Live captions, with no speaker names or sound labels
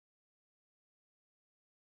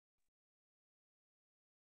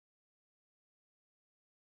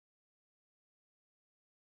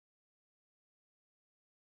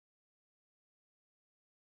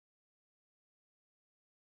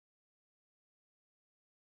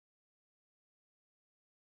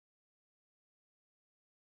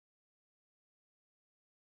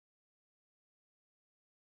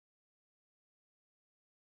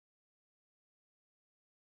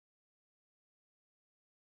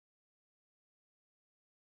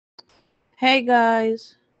Hey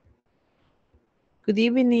guys, good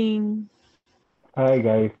evening. Hi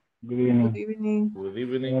guys, good Good evening. evening. Good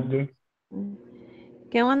evening.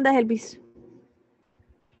 ¿Qué onda, Elvis?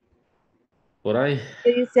 Por ahí,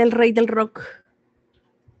 ¿Qué dice el rey del rock?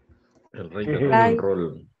 el rey del rock and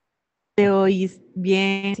roll. Te oís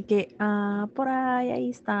bien, así que, por ahí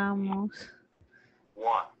estamos.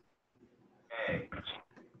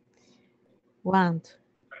 One,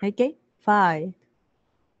 ok, 5,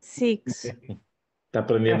 6. Está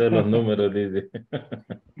aprendiendo de los números, dice.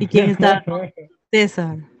 ¿Y quién está?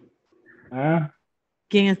 César. Ah,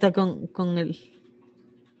 ¿Quién está con el?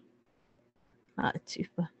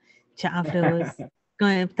 Chispa. Chafre, vos.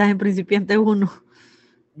 Estás en principiante 1.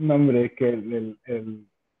 no, hombre, es que él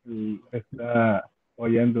está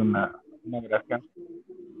oyendo una grabación,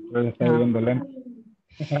 pero está oyendo lento.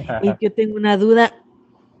 Y yo tengo una duda.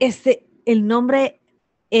 ¿El nombre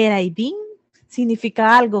Eraidín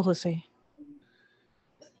significa algo, José?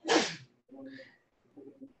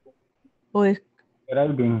 ¿O es?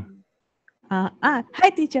 Geraldine.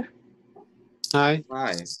 Hi, teacher. Hi.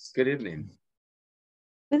 Hi. Good evening.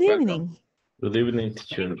 Good evening. Good evening,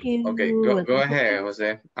 teacher. Thank you. Okay, go ahead,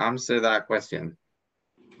 Jose. Answer that question.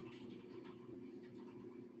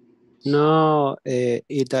 No,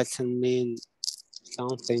 it doesn't mean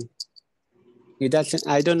something. It doesn't,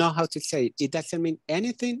 I don't know how to say it. It doesn't mean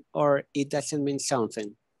anything or it doesn't mean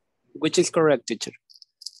something. Which is correct, teacher?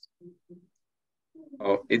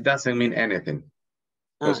 Oh, it doesn't mean anything.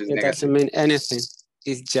 It doesn't mean anything.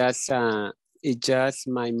 It's just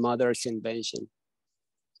my mother's invention.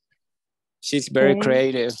 She's very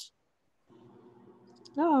creative.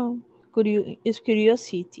 No, it's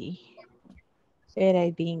curiosity.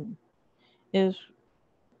 Eraidín. Es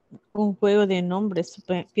un juego de nombres,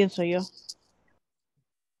 pienso yo.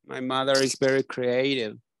 My mother is very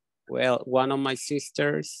creative. Well, one of my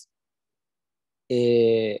sisters,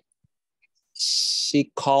 she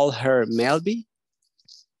called her Melby.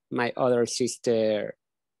 My other sister,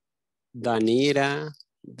 Danira.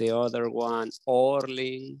 The other one,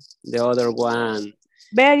 Orly. The other one,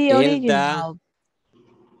 Very Hilda. original.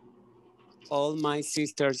 All my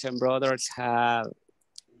sisters and brothers have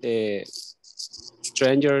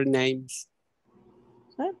stranger names.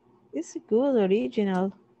 It's good,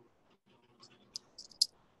 original.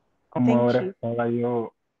 Como ahora estaba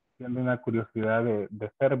yo viendo una curiosidad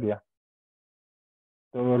de Serbia.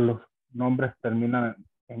 Todos los nombres terminan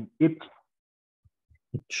en ich.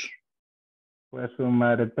 Pues su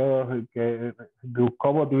madre, todos, que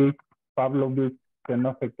Dukovovic, Pavlovic, que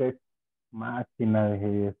no sé qué máquina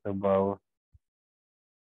de eso, babos.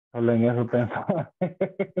 Solo en eso pensaba.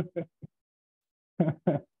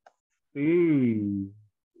 Sí.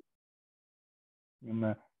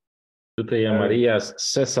 Tú te llamarías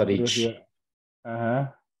Cesarich.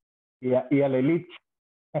 Ajá. Y a Lelich.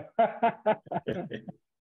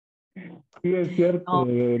 Sí, es cierto.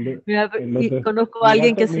 No. Conozco a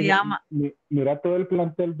alguien que se llama. Mira todo el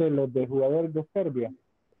plantel de los de jugadores de Serbia.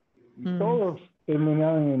 Todos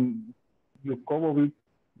terminaban en Jukovic,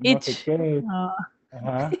 no sé qué.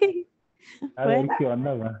 Ajá. A ver qué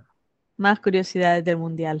onda. Más curiosidades del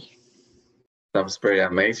mundial. Sounds pretty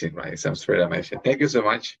amazing, right? Sounds pretty amazing. Thank you so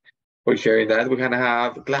much for sharing that. We're gonna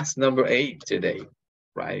have class number 8 today,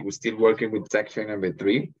 right? We're still working with section number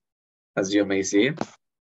 3, as you may see.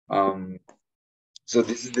 So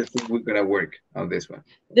this is the thing we're gonna work on this one.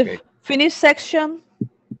 Okay? The finish section.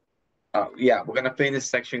 Yeah, we're gonna finish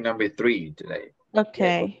section number 3 today.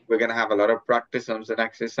 Okay. We're gonna have a lot of practice on some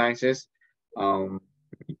exercises.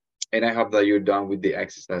 And I hope that you're done with the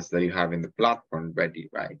exercise that you have in the platform ready,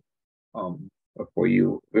 right?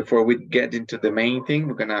 Before we get into the main thing,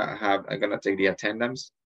 I'm gonna take the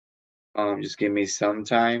attendance. Just give me some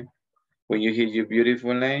time. When you hear your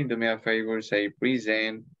beautiful name, do me a favor, say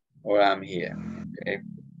present or I'm here. Okay.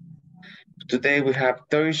 Today we have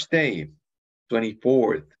Thursday,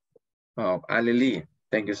 24th. Alili,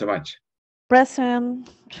 thank you so much. Present.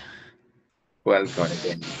 Welcome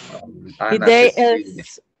again. Today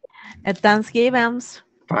is Thanksgiving.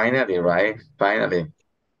 Finally, right? Finally.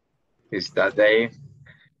 It's that day.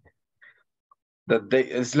 That day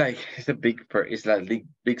it's like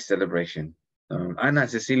big celebration. Ana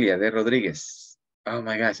Cecilia de Rodriguez. Oh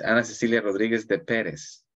my gosh, Ana Cecilia Rodriguez de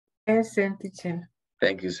Perez. Present, teacher.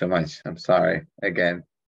 Thank you so much. I'm sorry again.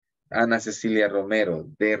 Ana Cecilia Romero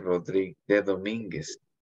de Domínguez.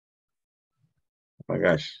 Oh my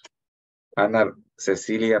gosh. Ana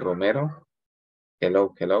Cecilia Romero.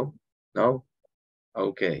 Hello. No?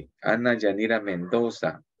 Okay. Ana Yanira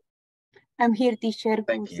Mendoza. I'm here, teacher.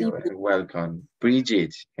 Thank you. Welcome.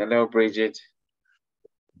 Bridget. Hello, Bridget.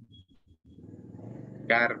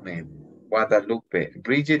 Carmen. Guadalupe.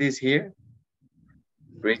 Bridget is here.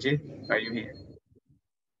 Bridget, are you here?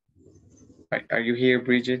 Are you here,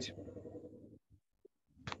 Bridget?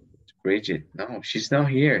 Bridget, no, she's not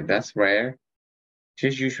here. That's rare.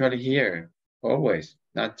 She's usually here. Always.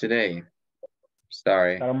 Not today.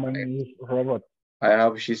 Sorry. Carmen is robot. I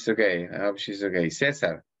hope she's okay. I hope she's okay.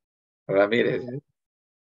 Cesar Ramirez.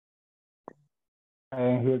 I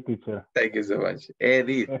am here, teacher. Thank you so much.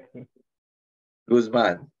 Edith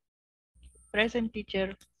Guzman. Present,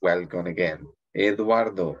 teacher. Welcome again.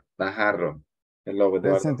 Eduardo Najarro. Hello,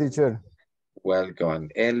 Eduardo. Present, teacher. Welcome.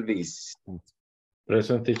 Elvis.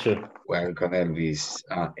 Present, teacher. Welcome, Elvis.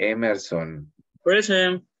 Emerson.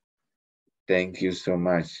 Present. Thank you so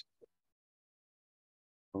much.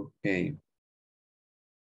 Okay.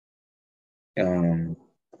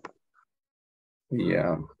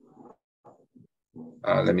 Yeah.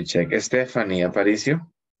 Let me check. Stephanie Aparicio.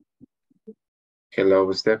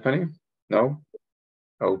 Hello, Stephanie. No?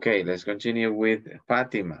 Okay, let's continue with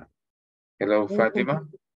Fatima. Hello, Fatima.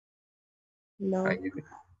 No.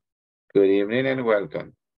 Good evening and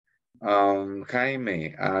welcome.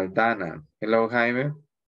 Jaime Aldana. Hello, Jaime.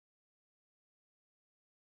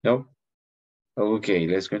 No? Okay,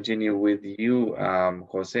 let's continue with you,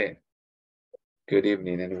 Jose. Good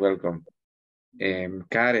evening and welcome.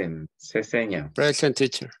 Karen Ceseña. Present,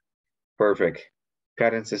 teacher. Perfect.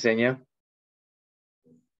 Karen Ceseña.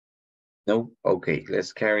 No? Okay,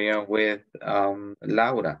 let's carry on with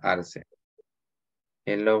Laura Arce.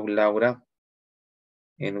 Hello, Laura.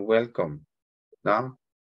 And welcome. No?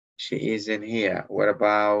 She isn't here. What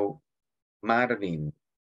about Marvin?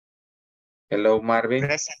 Hello, Marvin.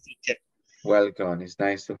 Present, teacher. Welcome. It's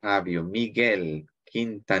nice to have you. Miguel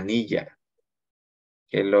Quintanilla.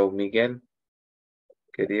 Hello, Miguel.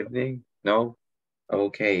 Good evening. No?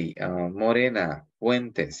 Okay. Morena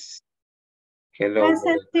Fuentes. Hello.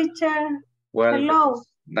 Present, teacher. Welcome. Hello.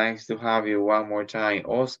 Nice to have you one more time.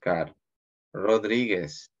 Oscar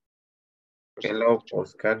Rodriguez. Hello,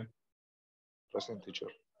 Oscar. Present, teacher.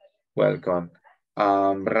 Welcome.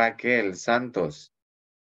 Raquel Santos.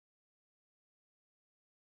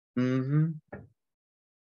 No?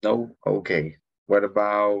 Okay. What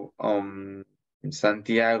about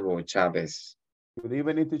Santiago Chavez? Good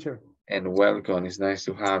evening, teacher. And welcome. It's nice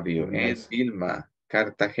to have you. Yes. And Vilma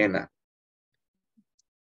Cartagena.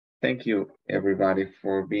 Thank you, everybody,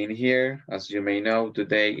 for being here. As you may know,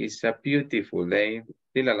 today is a beautiful day,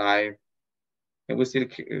 still alive. And we're still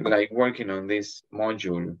like working on this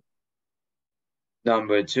module.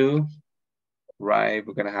 Number 2, right?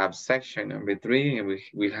 We're gonna have section number 3, and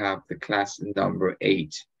we have the class number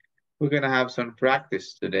 8. We're gonna have some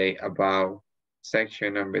practice today about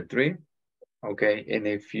section number 3. Okay, and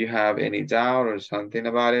if you have any doubt or something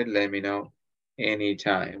about it, let me know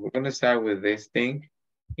anytime. We're gonna start with this thing.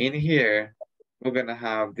 In here, we're gonna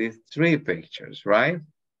have these 3 pictures, right?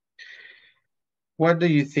 What do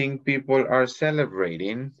you think people are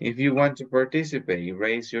celebrating? If you want to participate,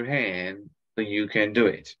 raise your hand so you can do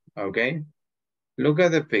it, okay? Look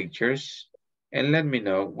at the pictures and let me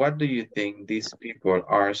know, what do you think these people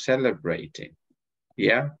are celebrating?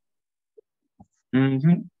 Yeah?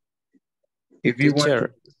 If you Teacher,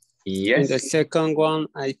 want to, yes. And the second one,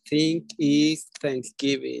 I think, is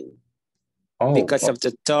Thanksgiving. Oh, Because of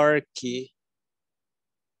the turkey.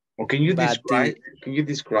 well, can you But describe? Can you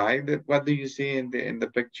describe that? What do you see in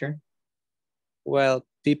the picture? Well,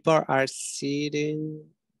 people are sitting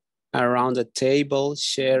around the table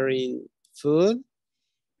sharing food.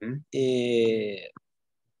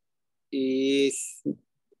 It's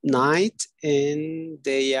night and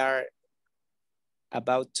they are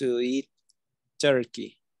about to eat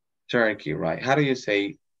turkey. Turkey, right? How do you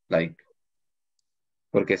say, like,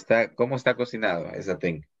 porque está, ¿cómo está cocinado? Is a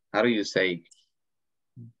thing. How do you say?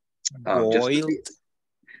 Boiled.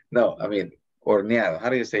 No, I mean, horneado. How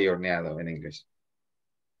do you say horneado in English?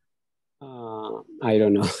 I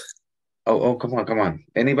don't know. Oh, come on.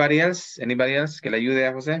 Anybody else? Anybody else? Que le ayude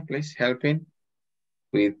a Jose, please, helping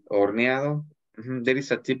with horneado. There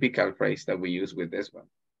is a typical phrase that we use with this one.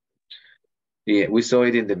 Yeah, we saw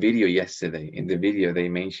it in the video yesterday. In the video, they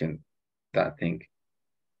mentioned that thing.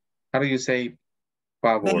 How do you say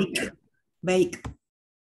pavo? Bake.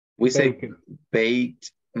 We say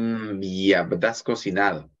baked. Yeah, but that's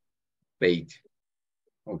cocinado. Baked.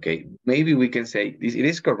 Okay, maybe we can say, it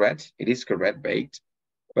is correct. It is correct, baked.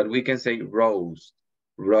 But we can say roast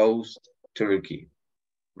turkey.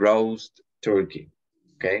 Roast turkey.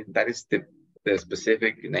 Okay, that is the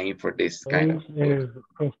specific name for this kind of food.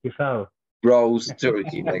 Roast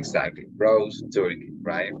turkey, exactly. Roast turkey,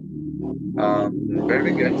 right?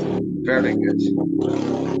 Very good. Very good.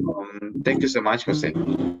 Thank you so much, Jose.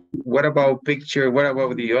 What about picture? What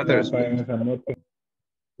about the others?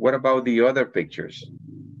 What about the other pictures?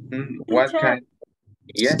 What kind?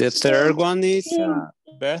 Yes. The third one is In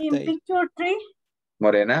birthday. picture 3.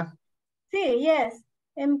 Morena? Sí, yes.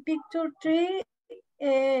 In picture 3,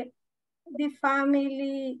 the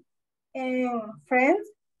family and friends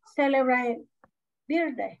celebrate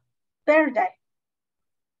birthday.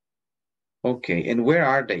 Okay, and where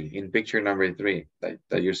are they in picture number 3?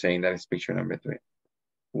 That you're saying that is picture number 3.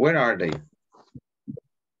 Where are they?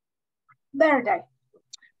 Birthday.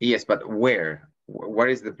 Yes, but where? Where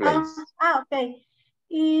is the place? Okay.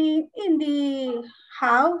 In the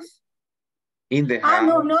house. In the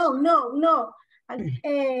house? No.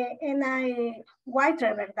 En a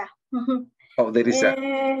waiter, ¿verdad? Oh, there is a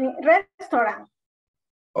restaurant.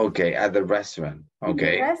 Okay, at the restaurant.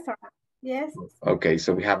 Okay. The restaurant, yes. Okay,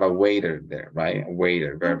 so we have a waiter there, right? A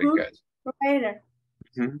waiter, very good. Waiter.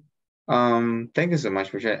 Thank you so much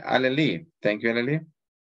for sharing. Aleli, thank you, Aleli.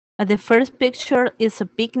 The first picture is a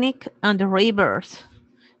picnic on the rivers.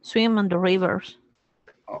 Swim on the rivers.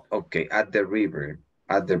 Oh, okay, at the river.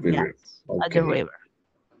 At the river. Yes, okay. at the river.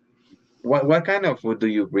 What kind of food do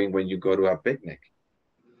you bring when you go to a picnic?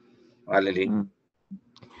 Aleli?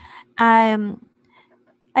 I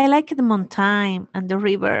like the mountain and the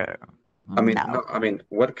river. I mean,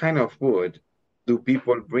 what kind of food do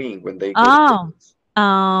people bring when they go to picnics?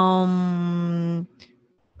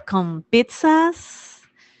 Con pizzas.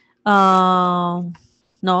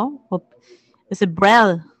 No, it's a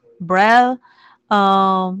bread,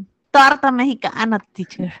 torta mexicana,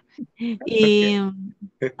 teacher, y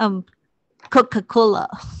Coca-Cola.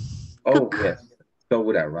 Oh, yes,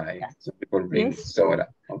 soda, right? Yes. So people bring soda.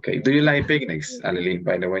 Okay, do you like picnics, Aleli,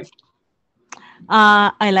 by the way?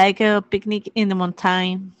 I like a picnic in the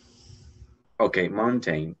mountain. Okay,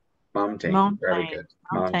 mountain, very good.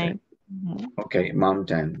 Mountain. Okay,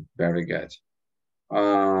 mountain, very good.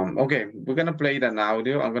 Okay, we're gonna play it an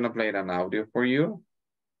audio. I'm gonna play it an audio for you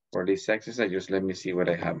for this exercise. Just let me see what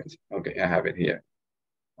I have it. Okay, I have it here.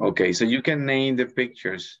 Okay, so you can name the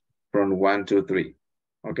pictures from 1 to 3.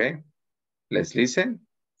 Okay, let's listen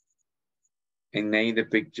and name the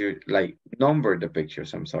picture, like number the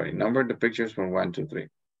pictures. I'm sorry, number the pictures from 1 to 3.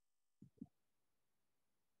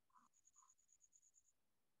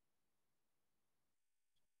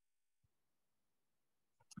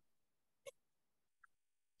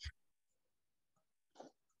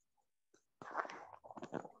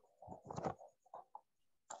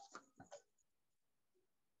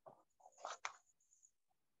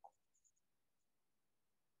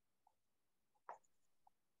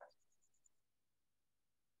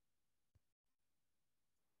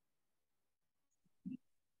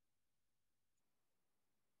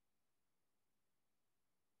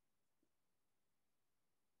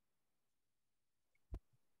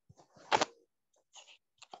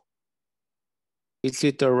 Is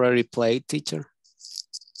it already played, teacher?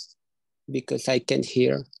 Because I can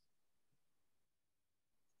hear.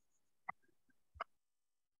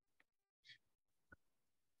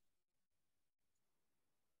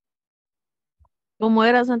 ¿Cómo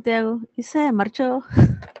era, Santiago? Y se marchó.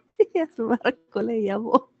 Y a su barco le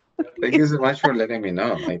llamó. Thank you so much for letting me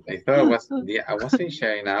know. I thought I wasn't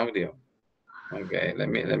sharing audio. Okay, let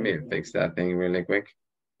me fix that thing really quick.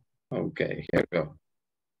 Okay, here we go.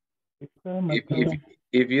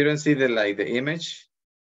 If you don't see the image,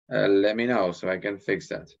 let me know so I can fix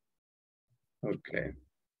that. Okay.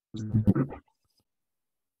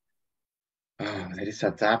 There is a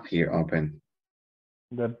tab here open.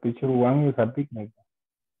 The picture 1 is a picnic.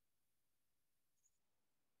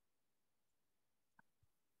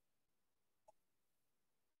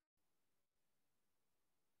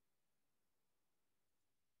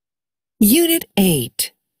 Unit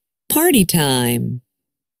 8, Party Time.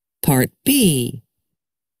 Part B.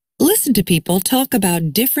 Listen to people talk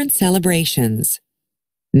about different celebrations.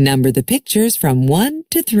 Number the pictures from 1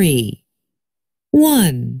 to 3.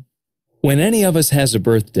 1. When any of us has a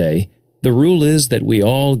birthday, the rule is that we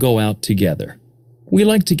all go out together. We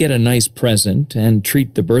like to get a nice present and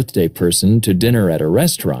treat the birthday person to dinner at a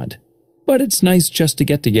restaurant, but it's nice just to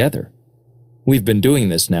get together. We've been doing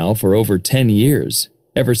this now for over 10 years,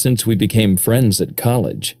 ever since we became friends at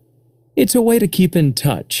college. It's a way to keep in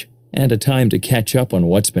touch and a time to catch up on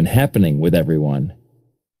what's been happening with everyone.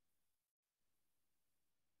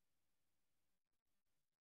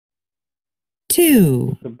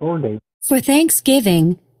 Two. For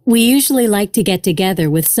Thanksgiving, we usually like to get together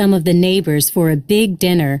with some of the neighbors for a big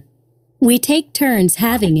dinner. We take turns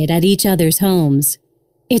having it at each other's homes.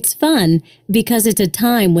 It's fun because it's a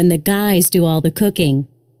time when the guys do all the cooking.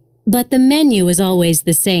 But the menu is always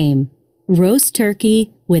the same: roast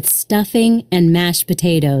turkey, with stuffing and mashed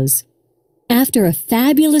potatoes. After a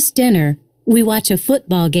fabulous dinner, we watch a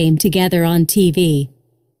football game together on TV.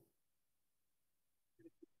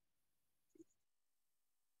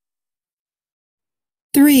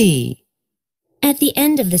 Three. At the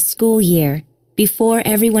end of the school year, before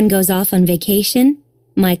everyone goes off on vacation,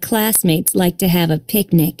 my classmates like to have a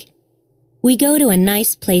picnic. We go to a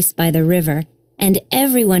nice place by the river, and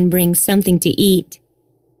everyone brings something to eat.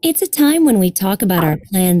 It's a time when we talk about our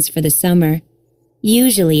plans for the summer.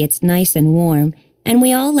 Usually it's nice and warm, and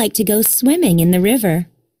we all like to go swimming in the river.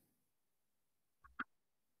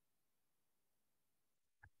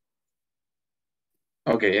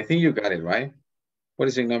 Okay, I think you got it, right? What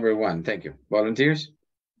is in number 1? Thank you. Volunteers?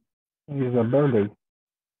 It's a birthday.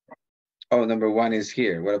 Oh, number 1 is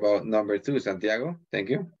here. What about number 2, Santiago? Thank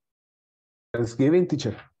you. Thanksgiving,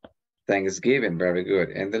 teacher. Thanksgiving, very good.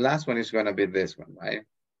 And the last one is going to be this one, right?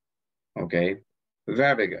 Okay,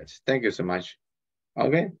 very good. Thank you so much.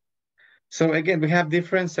 Okay, so again, we have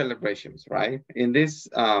different celebrations, right? In this,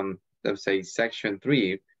 let's say section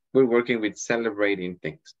 3, we're working with celebrating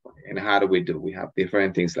things. And how do we do? We have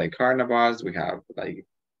different things like carnivals, we have like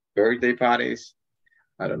birthday parties,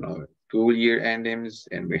 I don't know, school year endings,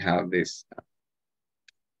 and we have this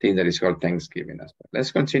thing that is called Thanksgiving as well.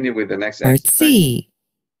 Let's continue with the next Part C,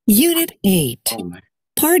 Unit 8,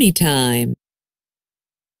 Party Time.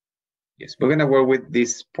 Yes, we're gonna work with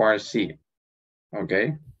this part C,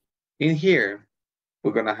 okay? In here,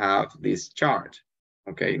 we're gonna have this chart,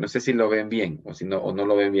 okay? No sé si lo ven bien o si no, o no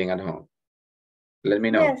lo ven bien at home. Let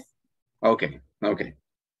me know. Yes. Okay, okay.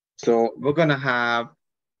 So we're gonna have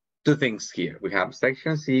 2 things here. We have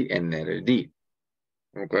section C and letter D,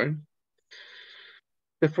 okay?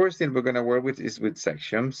 The first thing we're gonna work with is with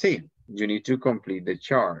section C. You need to complete the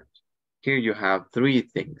chart. Here you have 3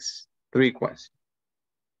 things, 3 questions.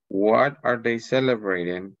 What are they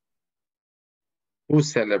celebrating? Who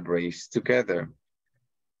celebrates together?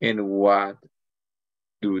 And what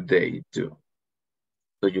do they do?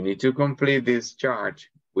 So you need to complete this chart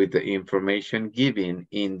with the information given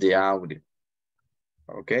in the audio.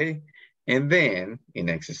 Okay? And then in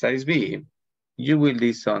exercise B, you will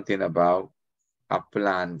do something about a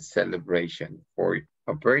planned celebration for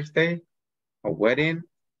a birthday, a wedding,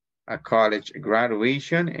 a college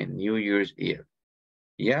graduation, and New Year's Eve.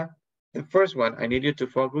 Yeah, the first one I need you to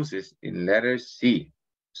focus is in letter C.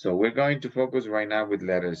 So we're going to focus right now with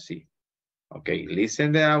letter C. Okay,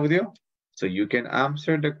 listen the audio so you can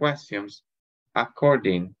answer the questions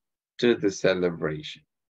according to the celebration.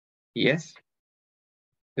 Yes?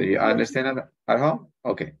 Do you understand at home?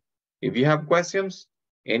 Okay. If you have questions,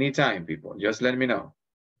 anytime, people, just let me know.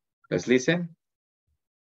 Let's listen.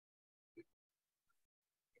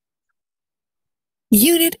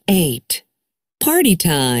 Unit 8, Party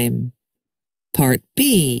Time. Part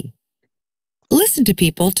B. Listen to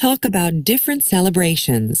people talk about different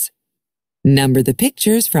celebrations. Number the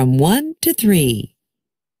pictures from 1 to 3.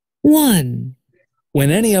 1. When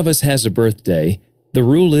any of us has a birthday, the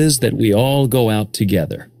rule is that we all go out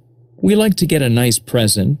together. We like to get a nice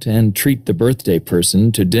present and treat the birthday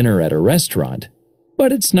person to dinner at a restaurant,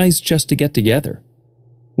 but it's nice just to get together.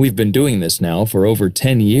 We've been doing this now for over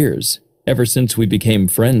 10 years, ever since we became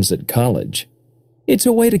friends at college. It's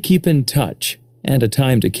a way to keep in touch and a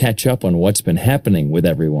time to catch up on what's been happening with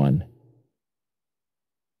everyone.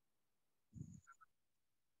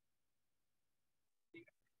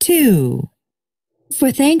 Two.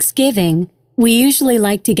 For Thanksgiving, we usually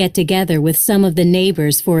like to get together with some of the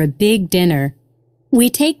neighbors for a big dinner. We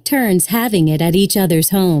take turns having it at each other's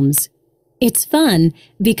homes. It's fun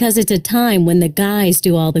because it's a time when the guys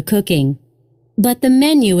do all the cooking. But the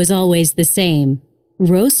menu is always the same: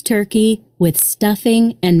 roast turkey with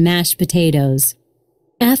stuffing and mashed potatoes.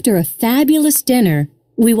 After a fabulous dinner,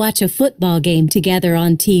 we watch a football game together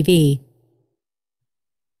on TV.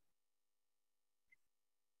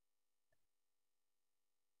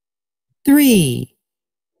 Three.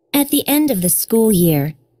 At the end of the school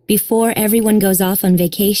year, before everyone goes off on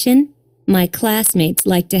vacation, my classmates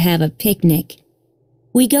like to have a picnic.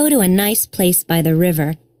 We go to a nice place by the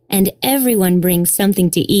river, and everyone brings something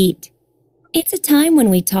to eat. It's a time when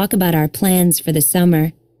we talk about our plans for the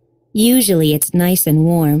summer. Usually it's nice and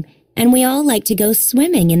warm, and we all like to go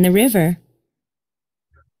swimming in the river.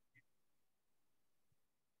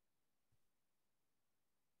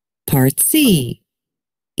 Part C.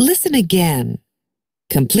 Listen again.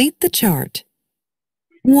 Complete the chart.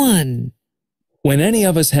 1. When any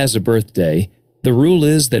of us has a birthday, the rule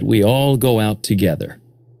is that we all go out together.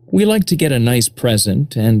 We like to get a nice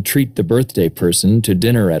present and treat the birthday person to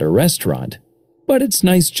dinner at a restaurant, but it's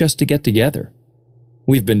nice just to get together.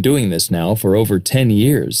 We've been doing this now for over 10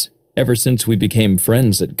 years, ever since we became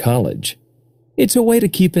friends at college. It's a way to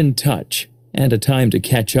keep in touch and a time to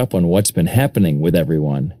catch up on what's been happening with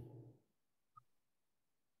everyone.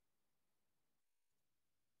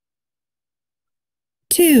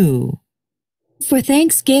 Two. For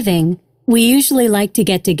Thanksgiving, we usually like to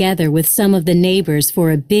get together with some of the neighbors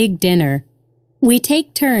for a big dinner. We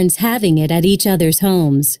take turns having it at each other's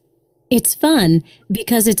homes. It's fun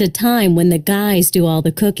because it's a time when the guys do all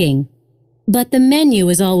the cooking. But the menu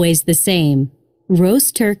is always the same: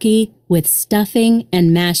 roast turkey with stuffing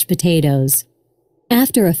and mashed potatoes.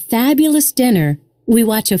 After a fabulous dinner, we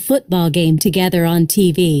watch a football game together on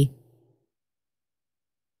TV.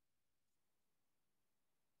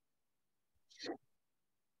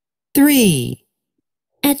 Three.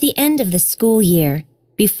 At the end of the school year,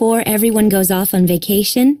 before everyone goes off on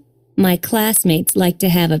vacation, my classmates like to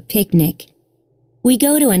have a picnic. We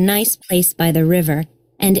go to a nice place by the river,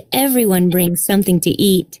 and everyone brings something to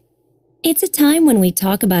eat. It's a time when we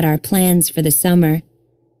talk about our plans for the summer.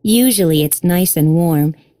 Usually it's nice and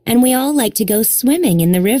warm, and we all like to go swimming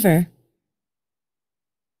in the river.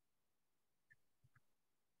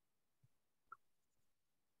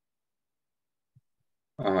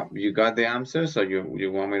 You got the answers, or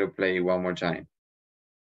you want me to play one more time?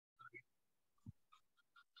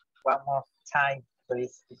 One more time,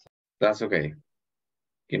 please. That's okay.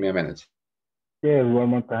 Give me a minute. Yeah, one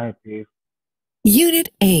more time, please. Unit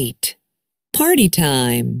 8. Party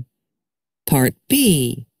time. Part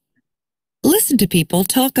B. Listen to people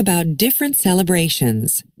talk about different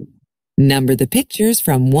celebrations. Number the pictures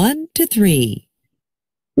from 1 to 3.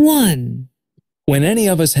 1. When any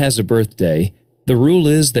of us has a birthday, the rule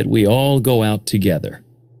is that we all go out together.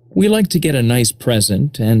 We like to get a nice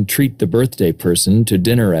present and treat the birthday person to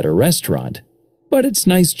dinner at a restaurant, but it's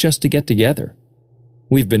nice just to get together.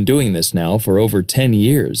 We've been doing this now for over 10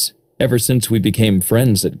 years, ever since we became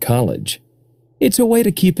friends at college. It's a way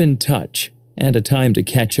to keep in touch and a time to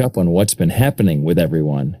catch up on what's been happening with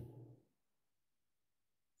everyone.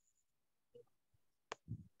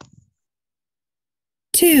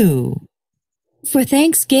 Two. For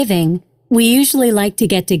Thanksgiving, we usually like to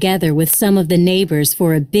get together with some of the neighbors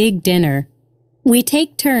for a big dinner. We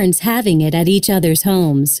take turns having it at each other's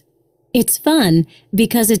homes. It's fun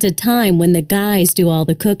because it's a time when the guys do all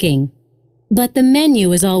the cooking. But the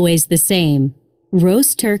menu is always the same: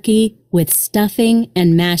 roast turkey with stuffing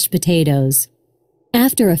and mashed potatoes.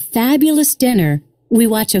 After a fabulous dinner, we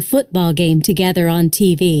watch a football game together on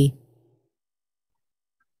TV.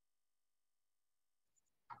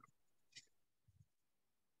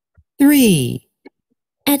 Three.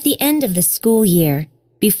 At the end of the school year,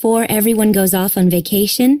 before everyone goes off on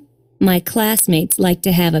vacation, my classmates like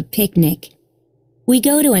to have a picnic. We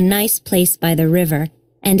go to a nice place by the river,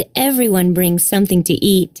 and everyone brings something to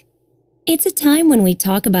eat. It's a time when we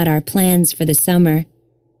talk about our plans for the summer.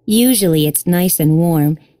 Usually it's nice and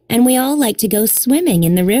warm, and we all like to go swimming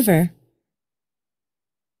in the river.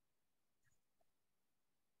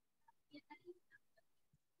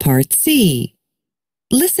 Part C.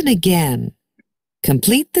 Listen again.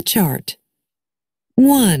 Complete the chart.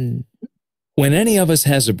 1. When any of us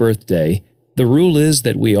has a birthday, the rule is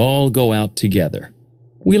that we all go out together.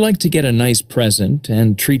 We like to get a nice present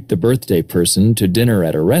and treat the birthday person to dinner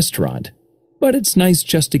at a restaurant, but it's nice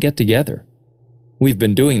just to get together. We've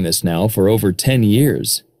been doing this now for over 10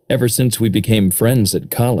 years, ever since we became friends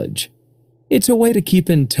at college. It's a way to keep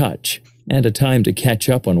in touch and a time to catch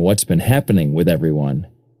up on what's been happening with everyone.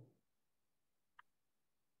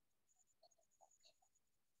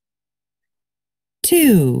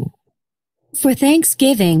 Two. For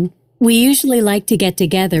Thanksgiving, we usually like to get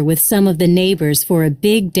together with some of the neighbors for a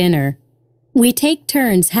big dinner. We take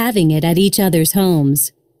turns having it at each other's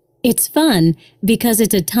homes. It's fun because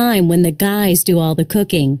it's a time when the guys do all the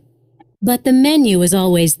cooking. But the menu is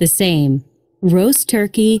always the same: roast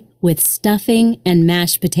turkey with stuffing and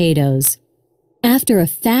mashed potatoes. After a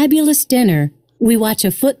fabulous dinner, we watch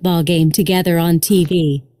a football game together on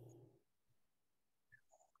TV.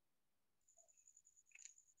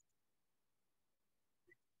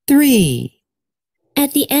 Three.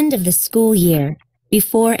 At the end of the school year,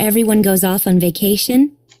 before everyone goes off on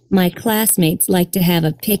vacation, my classmates like to have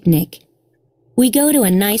a picnic. We go to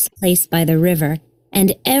a nice place by the river,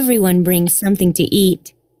 and everyone brings something to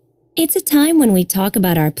eat. It's a time when we talk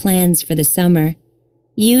about our plans for the summer.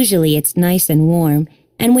 Usually it's nice and warm,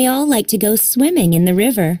 and we all like to go swimming in the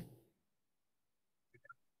river.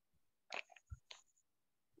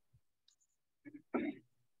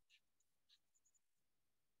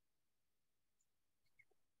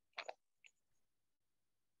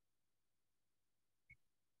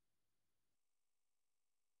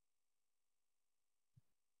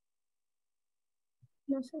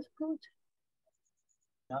 No se escucha.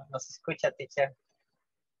 No, no se escucha, teacher.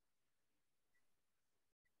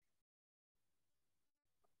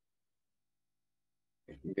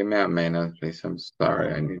 Give me a minute, please. I'm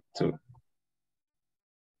sorry. I need to.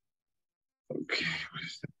 Okay. What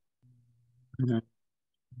is that?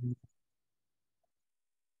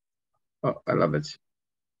 Oh, I love it.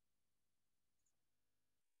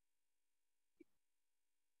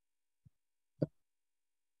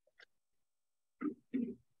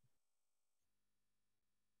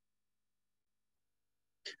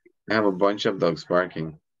 I have a bunch of dogs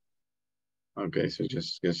barking. Okay, so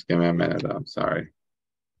just give me a minute. I'm sorry.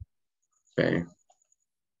 Okay.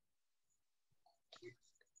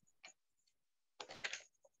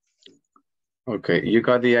 Okay, you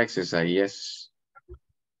got the exercise, yes.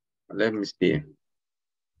 Let me see.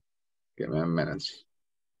 Give me a minute.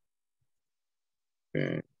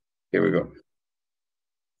 Okay, here we go.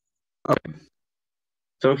 Okay.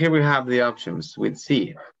 So here we have the options with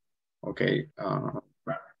C. Okay.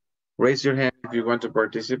 Raise your hand if you want to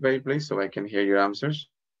participate, please, so I can hear your answers.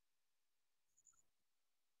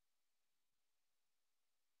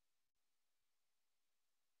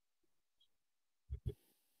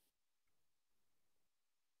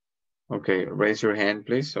 Okay, raise your hand,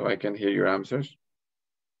 please, so I can hear your answers.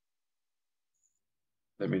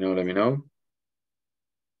 Let me know, let me know.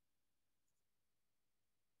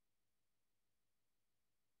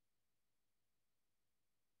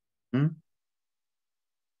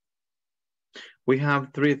 We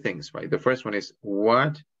have three things, right? The first one is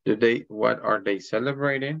what are they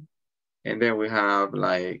celebrating? And then we have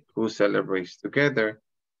like who celebrates together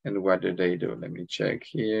and what do they do? Let me check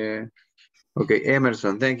here. Okay,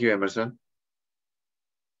 Emerson, thank you, Emerson.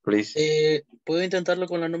 Please. ¿Puedo intentarlo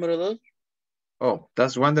con la número 2? Oh,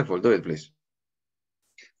 that's wonderful. Do it, please.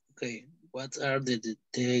 Okay, what are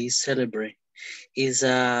they celebrate? Is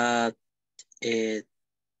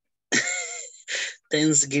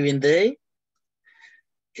Thanksgiving Day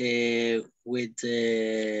with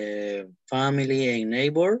the family and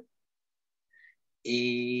neighbor.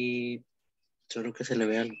 Y solo que se le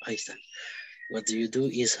vea, ahí está. What do you do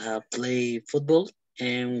is play football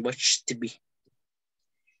and watch TV.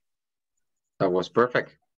 That was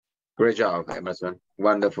perfect. Great job, Emerson.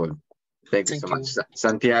 Wonderful. Thank you so much.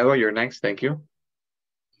 Santiago, you're next. Thank you.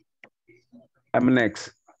 I'm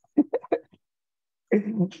next.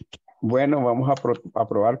 Bueno, vamos a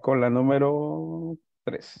probar con la número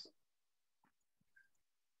 3.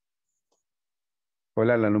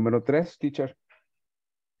 Hola, la número 3, teacher.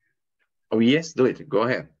 Oh, yes, do it. Go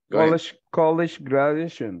ahead. Go ahead. College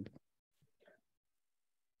graduation.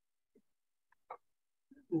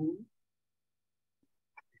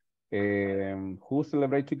 Who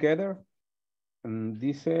celebrate together?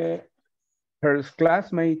 Dice her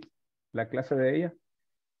classmate, la clase de ella.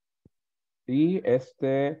 Y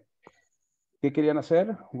 ¿qué querían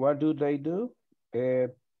hacer? What do they do?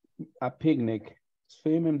 A picnic,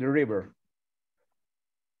 swim in the river.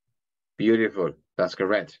 Beautiful. That's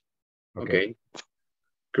correct. Okay.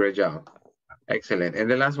 Great job. Excellent. And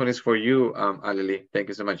the last one is for you, Aleli. Thank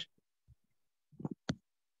you so much.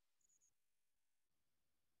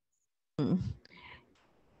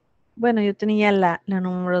 Bueno, yo tenía la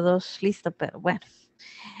número 2 lista, pero bueno.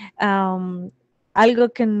 Algo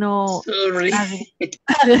que no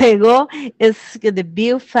agregó es que the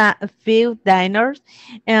few diners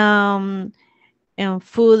and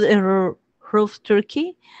food and roast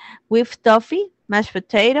turkey with toffee, mashed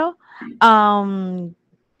potato,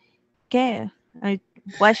 ¿qué?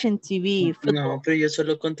 Watching TV, football. No, pero yo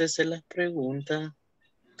solo contesté las preguntas.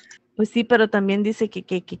 Pues sí, pero también dice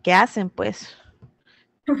que hacen, pues.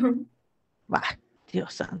 Va,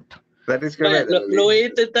 Dios santo. That is correct. Lo voy a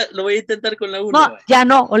intentar con la 1. No, ya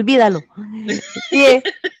no, olvídalo. Y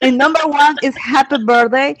el number 1 es happy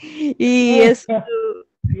birthday y es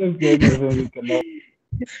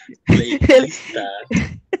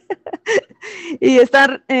y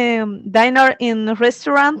estar diner in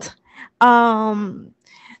restaurant,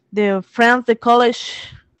 the friends de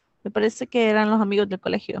college, me parece que eran los amigos del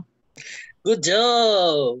colegio. Good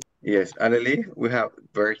job. Yes, Aleli, we have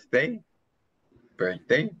birthday.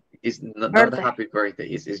 It's not a happy birthday,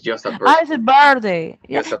 it's just a birthday. Ah, es el birthday.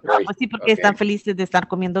 Just a birthday. Pues sí, porque están felices de estar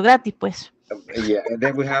comiendo gratis, pues. Yeah, and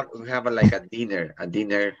then we have like a dinner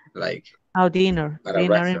like. Oh, dinner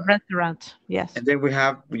in restaurant, yes. And then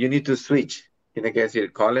you need to switch. Tiene que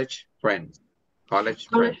decir college friends. College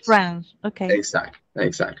friends, okay. Exactly,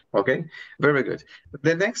 okay. Very good.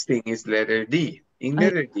 The next thing is letter D. In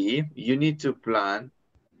letter D, you need to plan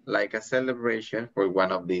like a celebration for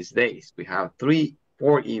one of these days. We have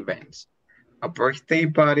 4 events: a birthday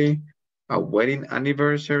party, a wedding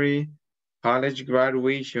anniversary, college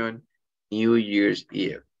graduation, New Year's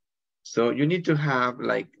Eve. So you need to have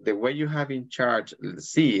like the way you have in charge,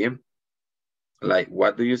 see, like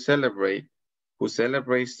what do you celebrate, who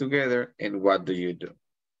celebrates together, and what do you do?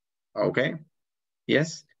 Okay,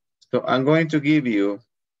 yes. So I'm going to give you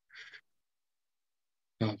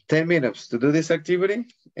 10 minutes to do this activity.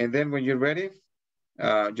 And then when you're ready,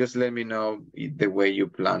 just let me know the way you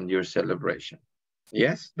plan your celebration.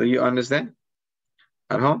 Yes, do you understand?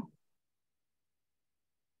 At home?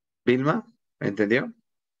 Vilma, ¿entendió?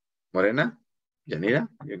 Morena, Yanira,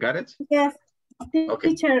 you got it? Yes,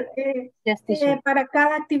 Okay. teacher. ¿Para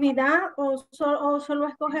cada actividad o solo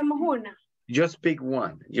escogemos una? Just pick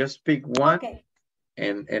one. Just pick one. Okay.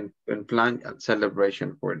 And plan a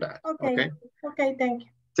celebration for that. Okay. Okay. Okay, thank you.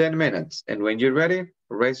 10 minutes. And when you're ready,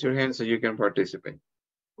 raise your hand so you can participate.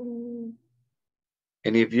 And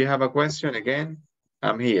if you have a question, again,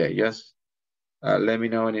 I'm here. Just let me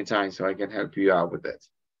know anytime so I can help you out with that.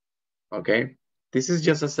 Okay. This is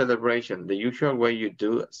just a celebration, the usual way you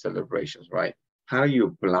do celebrations, right? How do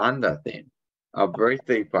you plan that thing? A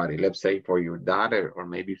birthday party, let's say for your daughter or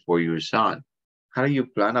maybe for your son. How do you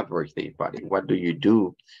plan a birthday party? What do you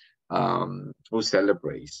do? Who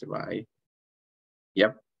celebrates, right?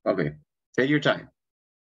 Yep. Okay. Take your time.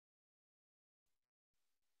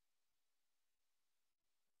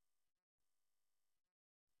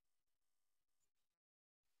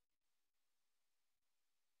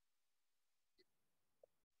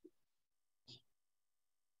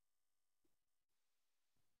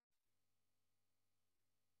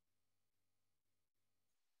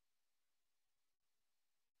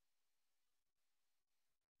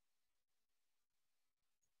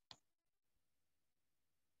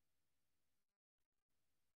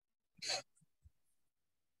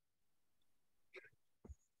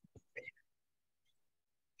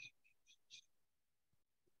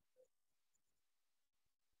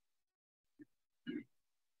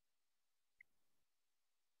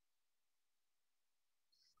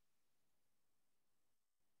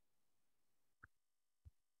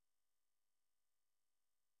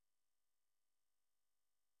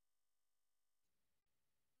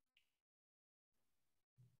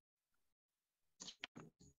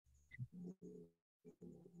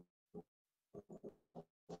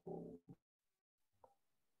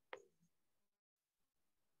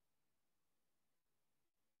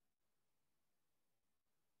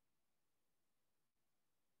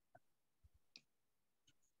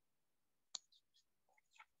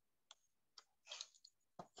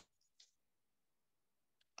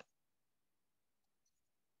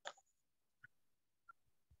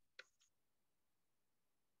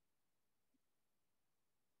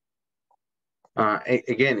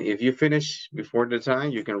 Again, if you finish before the time,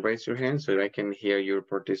 you can raise your hand so that I can hear your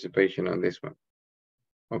participation on this one.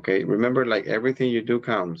 Okay, remember, like everything you do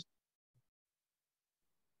counts.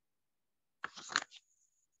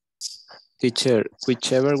 Teacher,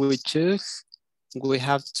 whichever we choose, we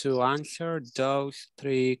have to answer those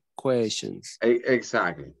 3 questions.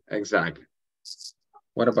 Exactly, exactly.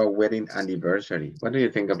 What about wedding anniversary? What do you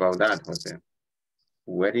think about that, Jose?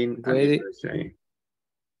 Wedding anniversary.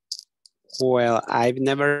 Well, I've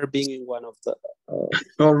never been in one of the...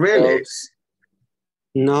 oh, really? Those.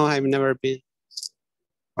 No, I've never been.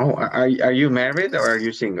 Oh, are you married or are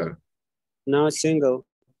you single? No, single.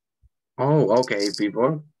 Oh, okay,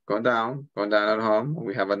 people. Go down at home.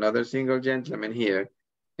 We have another single gentleman here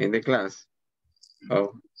in the class.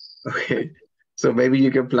 Oh, okay. So maybe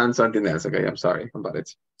you can plan something else. Okay, I'm sorry about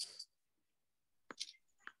it.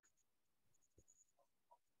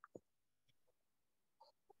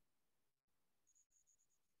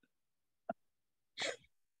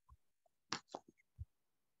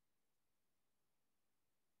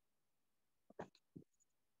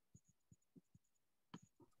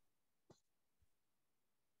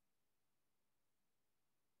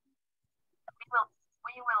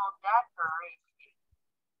 We will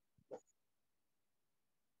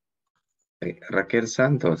decorate. Raquel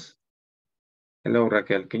Santos. Hello,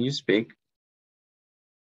 Raquel. Can you speak?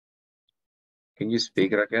 Can you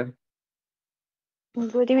speak, Raquel?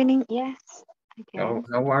 Good evening. Yes, I can.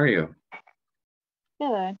 How are you?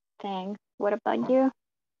 Good, thanks. What about you?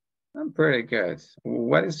 I'm pretty good.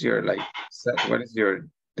 What is your what is your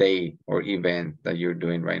day or event that you're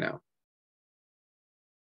doing right now?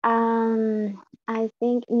 I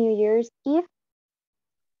think New Year's Eve.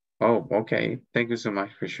 Oh, okay. Thank you so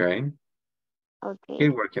much for sharing. Okay.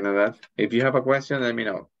 Keep working on that. If you have a question, let me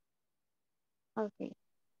know. Okay.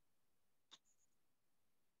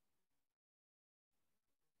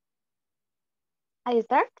 I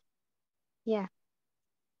start? Yeah.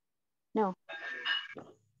 No.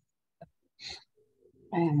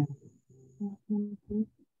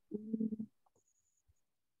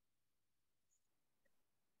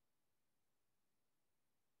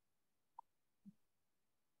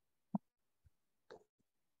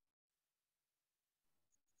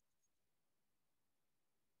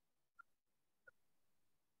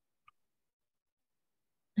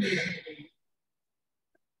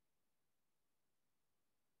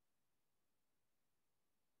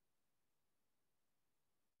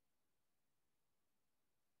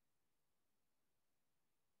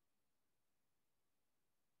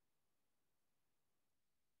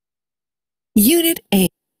 Unit 8.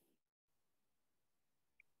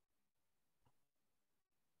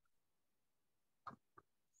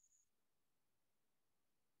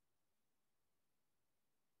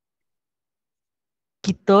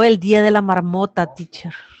 Quitó el día de la marmota,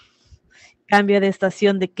 teacher. Cambio de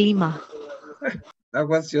estación de clima. I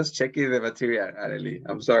was just checking the material, Arely.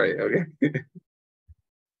 I'm sorry, okay?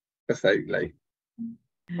 Because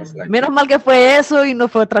Menos mal que fue eso y no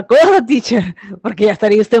fue otra cosa, teacher, porque ya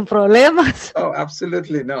estaría usted en problemas. Oh,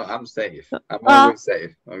 absolutely no. I'm safe. I'm always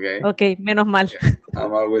safe, okay? Ok, menos mal. Yeah,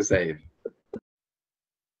 I'm always safe.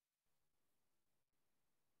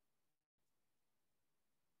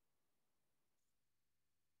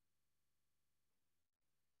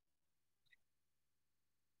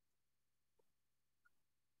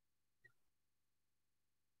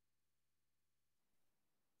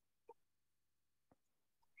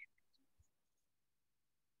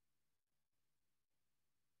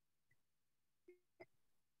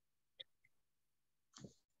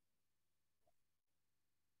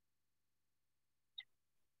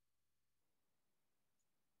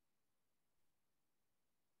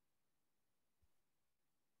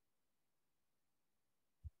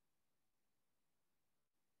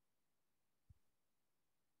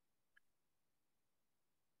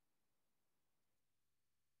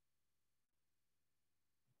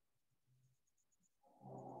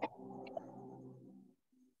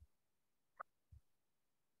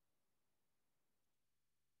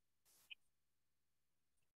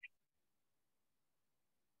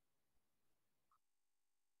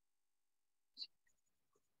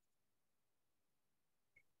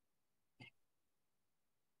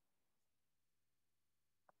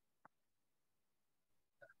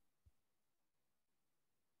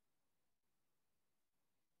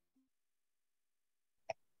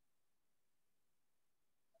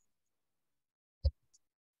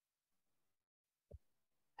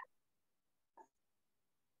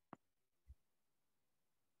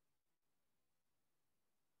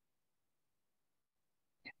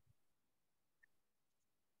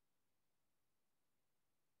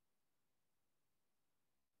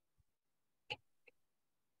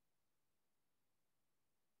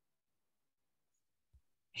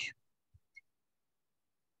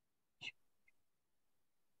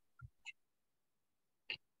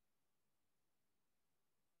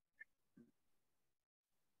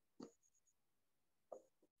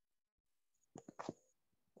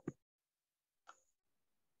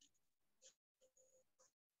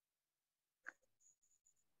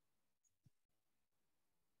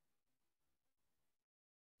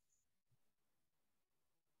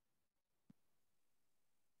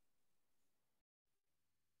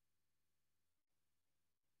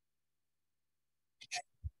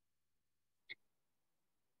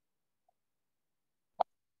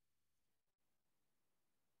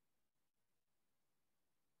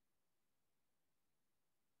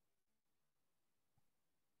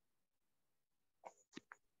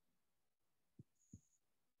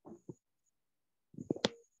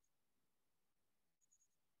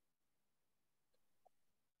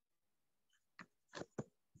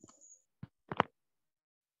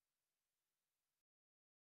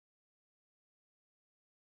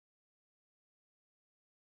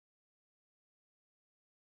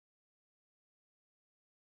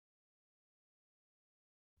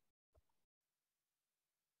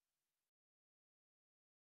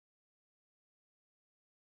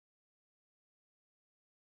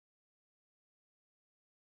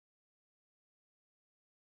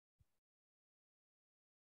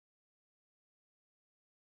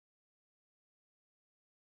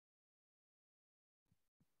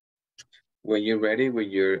 When you're ready with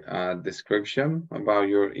your description about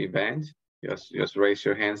your event, just raise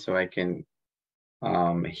your hand so I can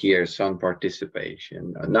hear some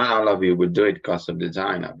participation. Not all of you would do it because of the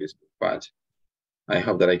time, obviously, but I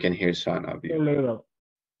hope that I can hear some of you.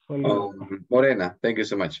 Morena, thank you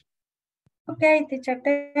so much. Okay, teacher,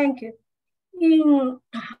 thank you.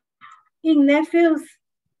 In nephew's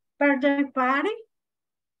birthday party,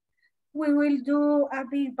 we will do a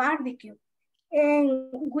big barbecue. And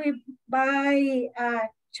we buy a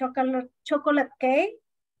chocolate cake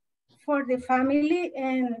for the family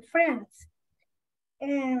and friends.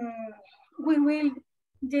 And we will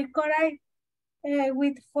decorate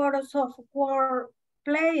with photos of world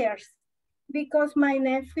players because my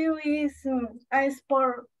nephew is a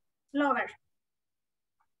sport lover.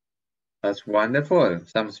 That's wonderful.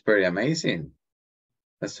 Sounds pretty amazing.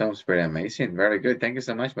 That sounds pretty amazing. Very good. Thank you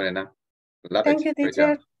so much, Marina. Love Thank it. you, Great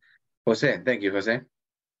teacher. job. Jose, thank you, Jose.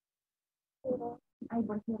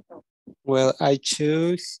 Well, I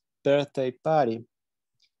choose birthday party.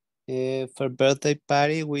 For birthday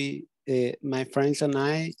party, my friends and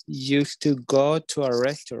I used to go to a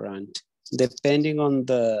restaurant. Depending on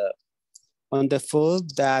the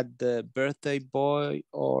food that the birthday boy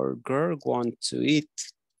or girl want to eat,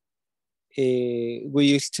 we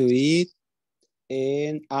used to eat,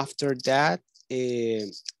 and after that,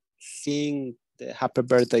 sing the happy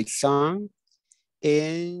birthday song,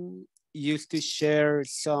 and used to share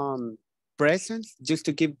some presents, just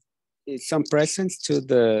to give some presents to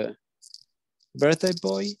the birthday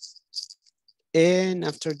boy. And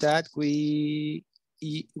after that, we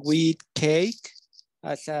eat cake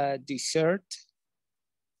as a dessert,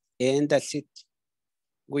 and that's it.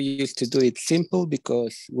 We used to do it simple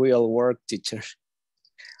because we all work, teacher.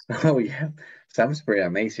 Oh yeah, sounds pretty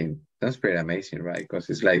amazing. Sounds pretty amazing, right? Because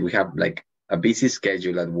it's like we have like a busy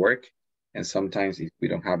schedule at work, and sometimes we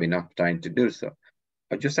don't have enough time to do so.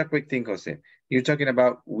 But just a quick thing, Jose. You're talking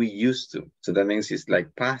about we used to, so that means it's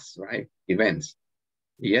like past, right? Events.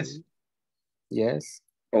 Yes. Yes.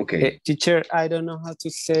 Okay. Teacher, I don't know how to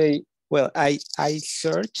say. Well, I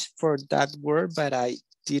searched for that word, but I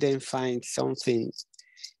didn't find something.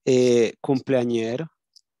 Cumpleañero.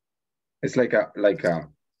 It's like a.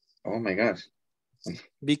 Oh my gosh.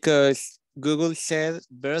 Because Google said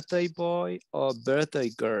birthday boy or birthday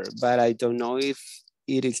girl, but I don't know if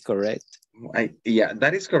it is correct. Yeah,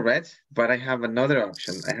 that is correct, but I have another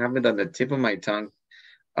option. I have it on the tip of my tongue.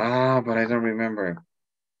 But I don't remember.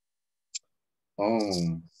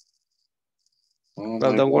 Oh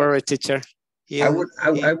Well, don't worry, teacher. I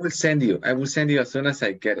will send you. I will send you as soon as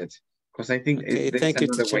I get it, because I think there's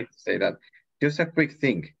another way to say that. Just a quick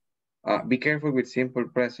thing. Be careful with simple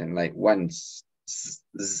present, like once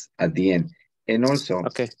at the end. And also,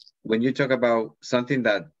 when you talk about something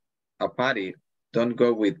that a party, don't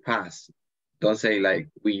go with past. Don't say like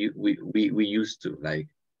we used to, like,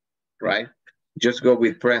 right? Just go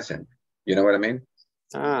with present. You know what I mean?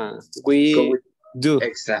 We do.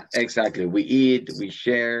 Exactly. We eat, we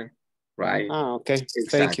share, right? Okay.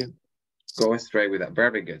 Exactly. Thank you. Go straight with that.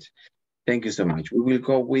 Very good. Thank you so much. We will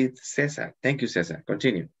go with Cesar. Thank you, Cesar.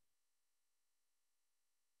 Continue.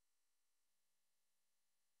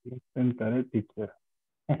 Teacher.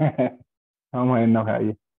 How am I know how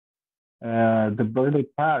you? The birthday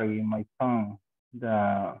party in my town,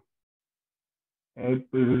 the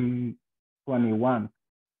April 21,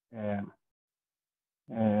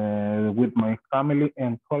 with my family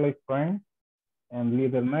and college friends and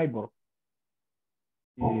little neighbor.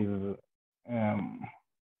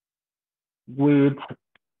 With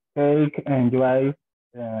cake and rice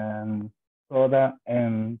and soda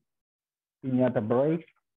and piñata break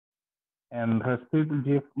and received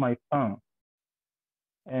gift my son.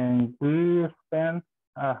 And we spent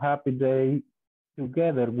a happy day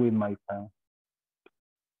together with my son.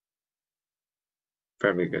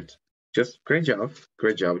 Very good. Just great job.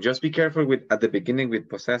 Great job. Just be careful with at the beginning with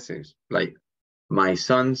possessives, like my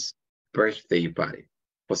son's birthday party.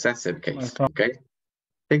 Possessive case. Okay.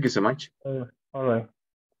 Thank you so much. All right.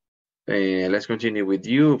 Let's continue with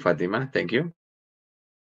you, Fatima. Thank you.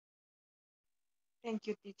 Thank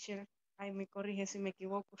you, teacher. Ay, me corrige si me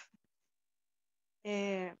equivoco.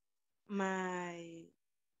 My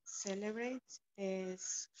celebrate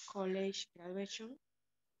is college graduation.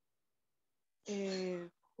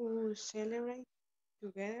 Who celebrate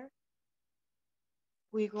together?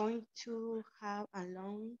 We're going to have a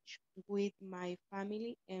lunch with my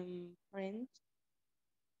family and friends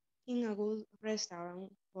in a good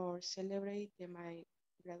restaurant for celebrate my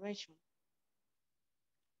graduation.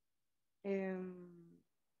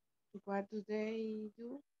 What do they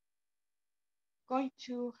do? Going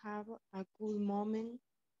to have a good moment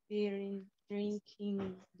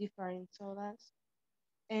drinking different sodas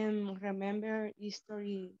and remember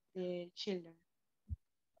history the children.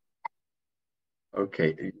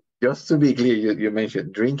 Okay, just to be clear, you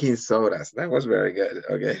mentioned drinking sodas. That was very good.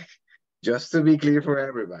 Okay, just to be clear for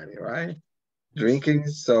everybody, right? Drinking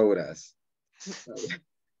sodas.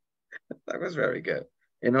 That was very good.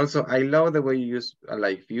 And also, I love the way you use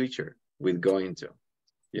like future with going to.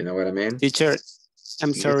 You know what I mean? Teacher,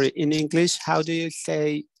 I'm sorry, in English, how do you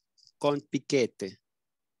say con piquete?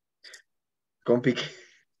 Con piquete.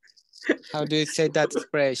 How do you say that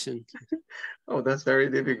expression? Oh, that's very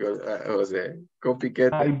difficult, Jose. Con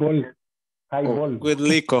piquete. Highball. Highball. With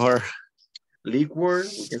liquor. Liquor,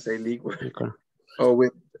 we can say liquor. Oh,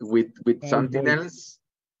 with something else.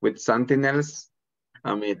 With something else.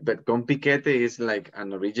 I mean, but con piquete is like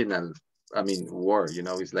an original, I mean, word, you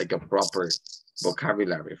know, it's like a proper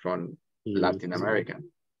vocabulary from Latin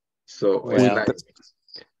American. So Well, it's like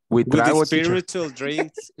with the spiritual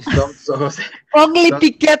drinks. Only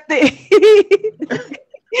piquete.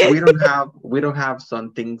 we don't have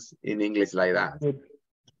some things in English like that.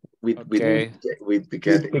 With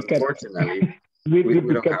piquete, unfortunately, we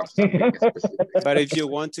don't have something specific. But if you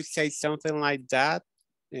want to say something like that,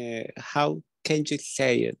 how can you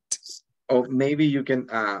say it? Oh, maybe you can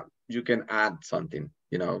add something,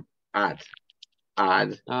 you know, add.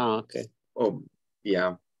 Oh, okay. Oh,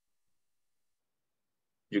 yeah.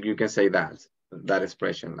 You can say that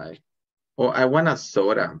expression like, oh, I want a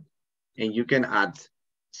soda, and you can add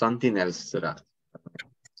something else to that.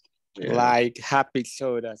 Yeah. Like happy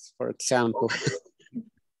sodas, for example.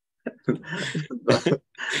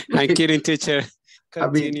 I'm kidding, teacher.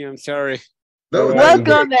 Continue, I'm sorry. No,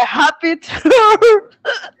 welcome to happy tour.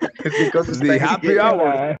 Because it's the happy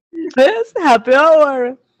hour. This happy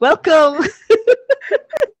hour. Welcome.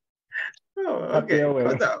 Oh, okay. Oh,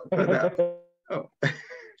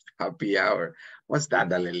 happy hour. What's that,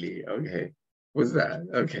 Dalili? Okay. What's that?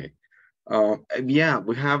 Okay. Yeah,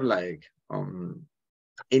 we have like in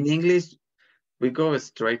English we go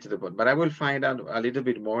straight to the point, but I will find out a little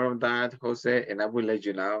bit more on that, Jose, and I will let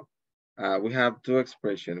you know. We have two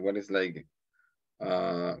expressions. One is like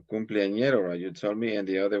cumpleañero, you told me, and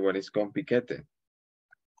the other one is con piquete.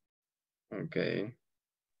 Okay.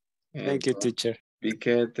 And thank you, teacher.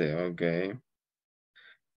 Piquete, okay.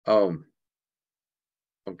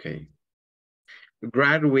 Okay.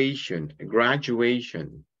 Graduation,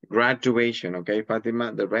 okay,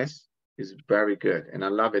 Fatima, the rest is very good, and I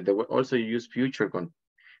love it. They will also use future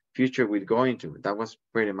with going to. That was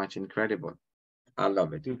pretty much incredible. I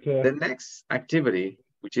love it. Okay. The next activity,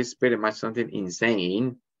 which is pretty much something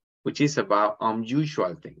insane, which is about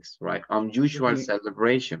unusual things, right? Unusual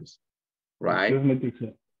celebrations, right? Excuse me,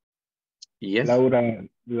 teacher. Yes.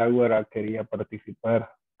 Laura quería participar.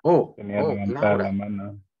 Oh, levantar Laura. La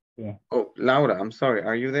mano. Yeah. Oh, Laura, I'm sorry.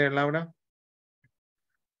 Are you there, Laura?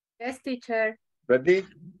 Yes, teacher. Ready?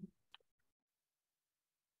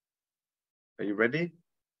 Are you ready?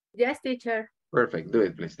 Yes, teacher. Perfect. Do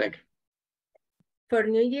it, please. Thank you. For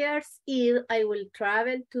New Year's Eve, I will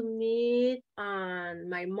travel to meet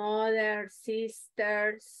my mother,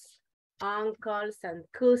 sisters, uncles, and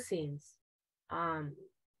cousins.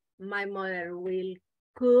 My mother will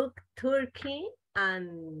cook turkey,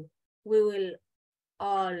 and we will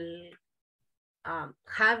all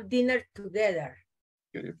have dinner together.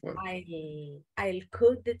 Beautiful. I'll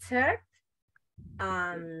cook dessert,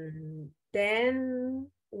 then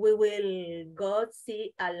we will go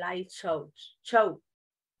see a light show.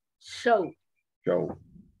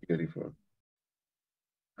 Beautiful.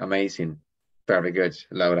 Amazing. Very good,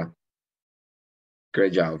 Laura.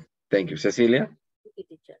 Great job. Thank you. Cecilia? Thank you,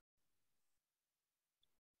 teacher.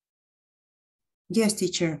 Yes,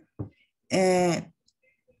 teacher.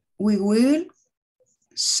 We will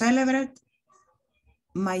celebrate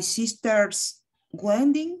my sister's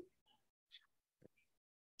wedding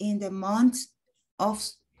in the month of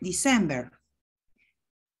December.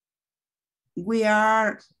 We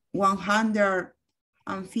are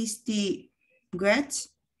 150 guests,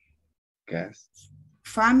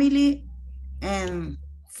 family, and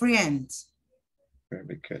friends.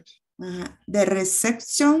 Very good. The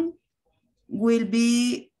reception will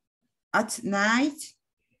be at night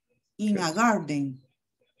in a garden.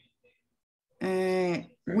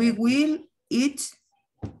 We will eat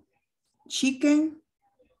chicken,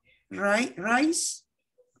 rice,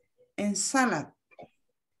 and salad.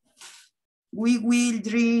 We will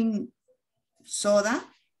drink soda,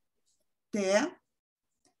 tea,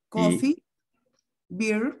 coffee,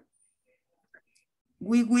 beer.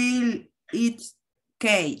 We will eat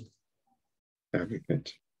cake. Very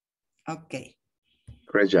good. Okay.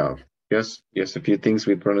 Great job. Just a few things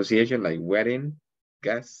with pronunciation like wedding,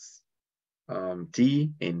 guests,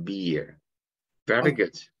 tea, and beer. Very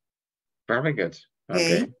good. Very good.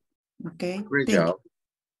 Okay. Okay. Great job.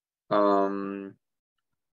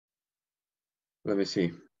 Let me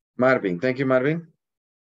see. Marvin. Thank you, Marvin.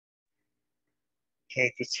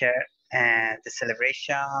 Okay, teacher. And the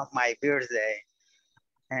celebration of my birthday.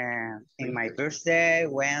 And in my birthday,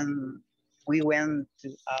 when we went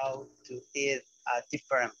out to eat a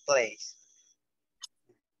different place.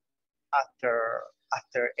 After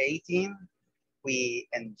 18, we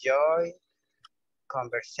enjoy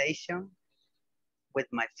conversation with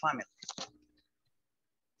my family.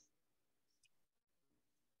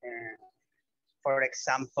 For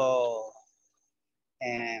example,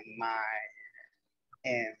 quiero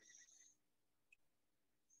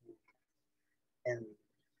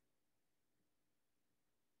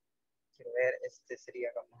ver, sería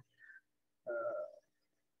como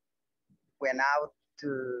went out to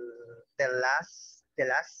the last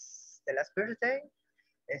birthday.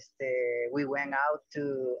 We went out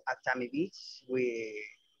to Atami Beach. We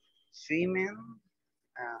swimming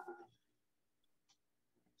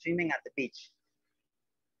at the beach.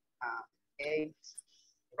 Ate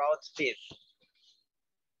roast beef.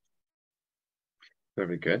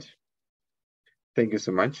 Very good. Thank you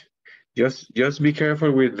so much. Just be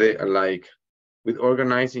careful with the with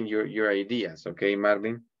organizing your ideas, okay,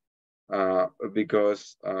 Marvin?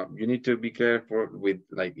 Because you need to be careful with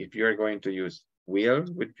if you are going to use will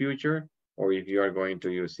with future, or if you are going to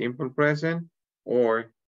use simple present,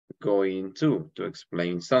 or going to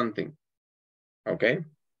explain something. Okay,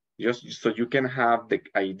 just so you can have the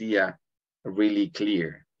idea really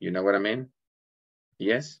clear. You know what I mean?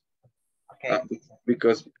 Yes. Okay.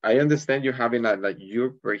 Because I understand you're having your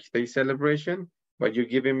birthday celebration, but you're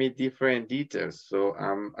giving me different details. So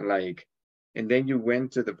and then you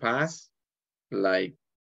went to the past,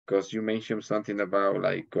 because you mentioned something about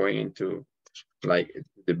going into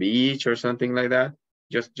the beach or something like that.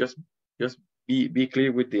 Just be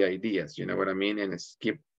clear with the ideas. You know what I mean? And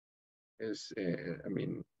keep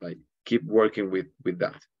working with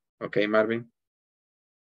that. Okay, Marvin.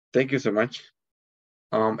 Thank you so much.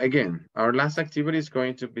 Again, our last activity is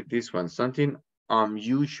going to be this one, something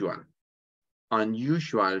unusual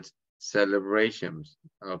celebrations.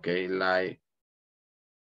 Okay, like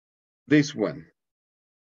this one.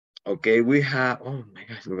 Okay, we have, oh my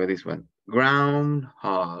gosh, look at this one.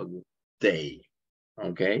 Groundhog Day.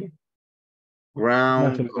 Okay.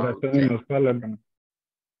 Groundhog Day.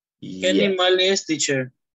 ¿Qué animal es,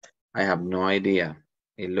 teacher? I have no idea.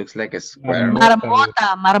 It looks like a squirrel.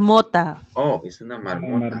 Marmota. Oh, it's una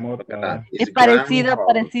marmota. Es parecido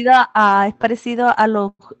a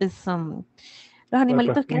los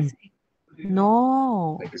animalitos que hacen.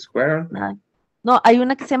 No. Like a squirrel. No, hay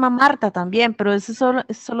una que se llama Marta también, pero eso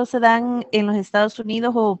solo se dan en los Estados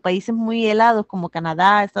Unidos o países muy helados como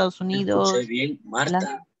Canadá, Estados Unidos. Escuché bien,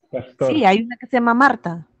 Marta. Sí, hay una que se llama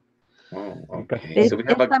Marta. Oh, okay. Es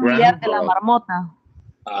familiar de la marmota.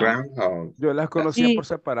 Groundhog. Yo las conocía por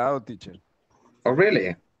separado, teacher. Oh,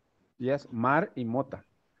 really? Yes, mar y mota.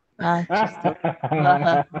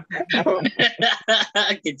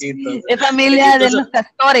 Qué chistoso. Es familia de los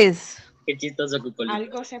castores. Qué chistoso.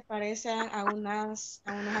 Algo se parece a unos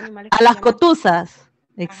animales. A las cotuzas.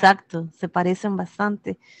 Exacto, se parecen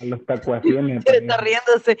bastante. A los tacuacines. Está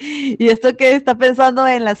riéndose. Y esto que está pensando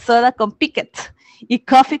en la soda con picket. Y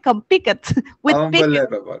coffee con picket.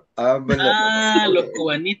 Unbelievable. Los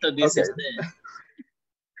cubanitos, dice usted.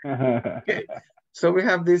 Okay. So we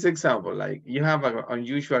have this example, you have an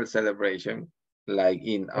unusual celebration,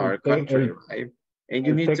 in our country, right? And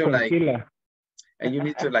you need to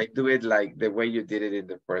do it the way you did it in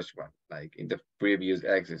the first one, in the previous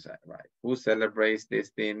exercise, right? Who celebrates this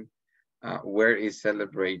thing? Where is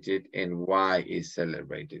celebrated and why is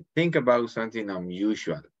celebrated? Think about something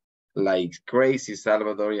unusual, crazy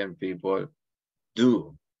Salvadorian people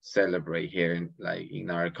do celebrate here in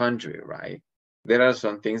our country, right? There are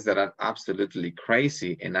some things that are absolutely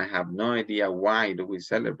crazy and I have no idea why do we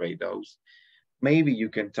celebrate those. Maybe you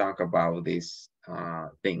can talk about this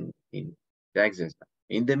thing in the exercise.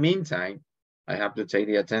 In the meantime, I have to take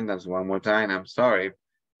the attendance one more time. I'm sorry.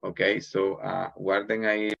 Okay, so guarden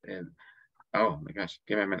ahí, oh my gosh,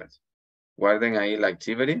 give me a minute. Guarden ahí la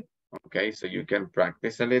activity. Okay, so you can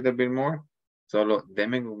practice a little bit more. Solo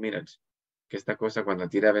denme un minute. Que esta cosa cuando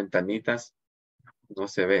tira ventanitas no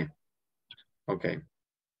se ve. Okay,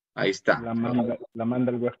 ahí está. La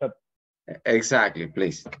manda el WhatsApp. Exactly,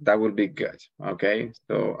 please. That would be good. Okay,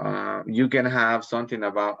 so you can have something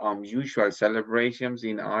about unusual celebrations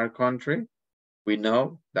in our country. We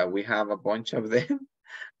know that we have a bunch of them,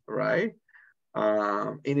 right?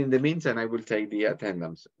 And in the meantime, I will take the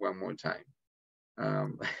attendance one more time.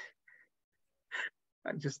 I'm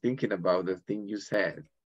just thinking about the thing you said,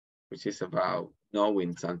 which is about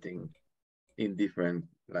knowing something in different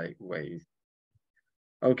ways.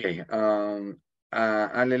 Okay,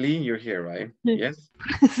 Aleli, you're here, right? Yes?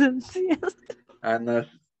 Yes. Ana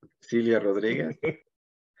Celia Rodriguez.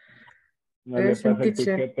 No le pasa el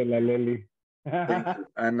piquete la Leli.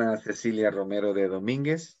 Ana Cecilia Romero de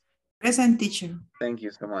Domínguez. Present, teacher. Thank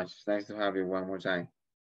you so much. It's nice to have you one more time.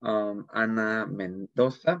 Ana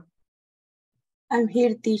Mendoza. I'm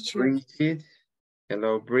here, teacher. Bridget.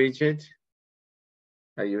 Hello, Bridget.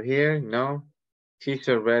 Are you here? No? She's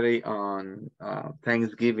already on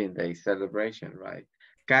Thanksgiving Day celebration, right?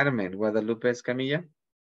 Carmen Guadalupe Escamilla.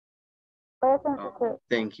 Present.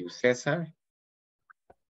 Thank you, Cesar.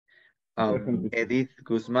 Edith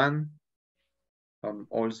Guzman.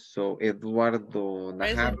 Also Eduardo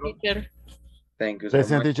Najarro. Thank you so much.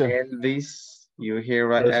 Elvis, you here,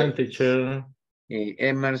 right? Present, teacher.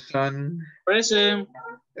 Emerson. Present.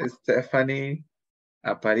 Stephanie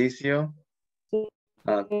Aparicio.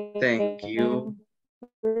 Thank you.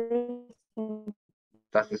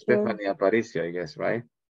 That's Stephanie Aparicio, I guess, right?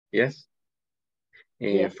 Yes.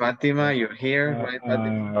 Yes. Fatima, you're here, right,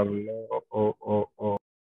 Fatima?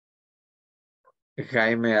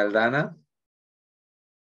 Jaime Aldana.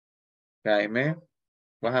 Jaime,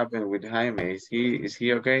 what happened with Jaime? Is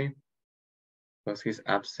he okay? Because he's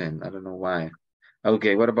absent. I don't know why.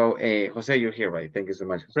 Okay, what about Jose? You're here, right? Thank you so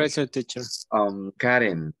much. Jose. Present, teacher.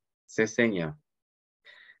 Karen Ceseña.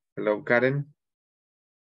 Hello, Karen.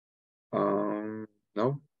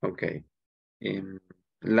 No? Okay.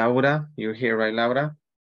 Laura, you're here, right, Laura?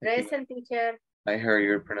 Present, teacher. I heard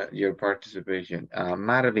your participation.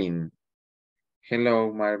 Marvin.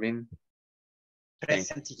 Hello, Marvin. Present,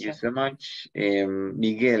 Thank you teacher. so much.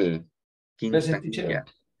 Miguel Present, teacher. Quintanilla.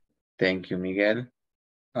 Thank you, Miguel.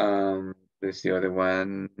 There's the other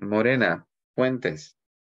one. Morena Fuentes.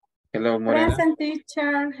 Hello, Morena. Present,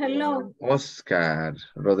 teacher. Hello. Oscar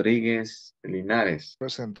Rodríguez Linares.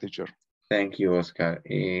 Present, teacher. Thank you, Oscar.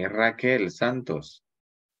 Raquel Santos.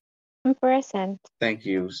 I'm present. Thank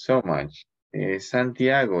you so much.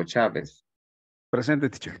 Santiago Chavez. Present,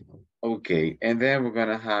 teacher. Okay, and then we're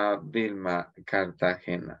gonna have Vilma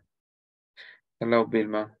Cartagena. Hello,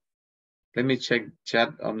 Vilma. Let me check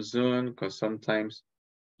chat on Zoom because sometimes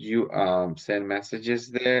you send messages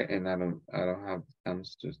there and I don't have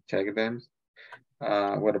chance to check them.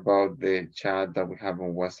 What about the chat that we have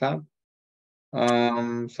on WhatsApp?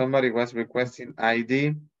 Somebody was requesting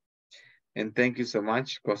ID, and thank you so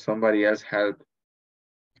much because somebody else helped.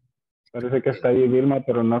 Parece que está ahí Vilma,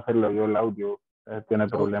 pero no se le oyó el audio. Tiene problemas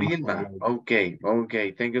con el Vilma. audio.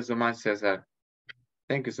 Okay. Thank you so much, Cesar.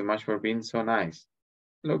 Thank you so much for being so nice.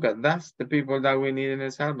 Look, that's the people that we need in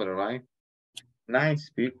El Salvador, right? Nice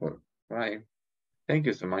people, right? Thank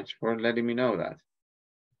you so much for letting me know that.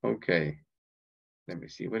 Okay. Let me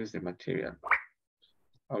see. What is the material?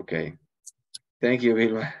 Okay. Thank you,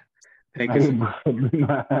 Vilma. Thank you so much.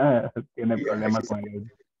 Tiene problemas con el audio.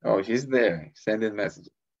 Oh, she's there. Sending messages.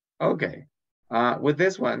 Okay. With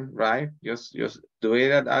this one, right? Just do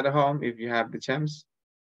it at home if you have the chance.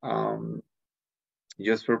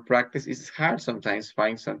 Just for practice, it's hard sometimes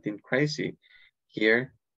find something crazy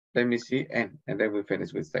here. Let me see, and then we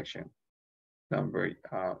finish with section number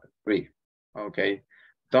 3. Okay.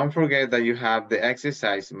 Don't forget that you have the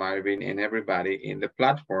exercise, Marvin, and everybody in the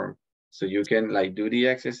platform, so you can like do the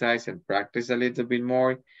exercise and practice a little bit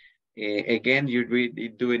more. Again, you're really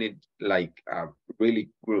doing it like really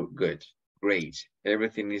good, great.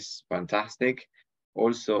 Everything is fantastic.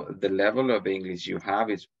 Also, the level of English you have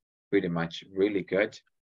is pretty much really good.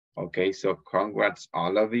 Okay, so congrats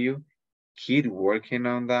all of you. Keep working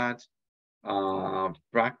on that.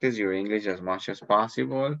 Practice your English as much as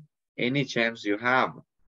possible. Any chance you have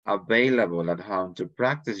available at home to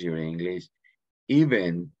practice your English,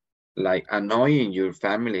 even like annoying your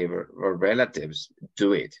family or relatives,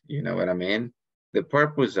 do it. You know what I mean? The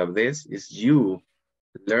purpose of this is you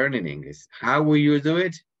learning English. How will you do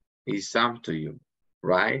it? It's up to you,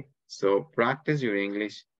 right? So practice your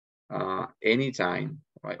English anytime,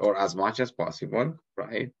 right? Or as much as possible,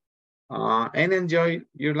 right? And enjoy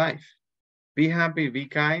your life. Be happy, be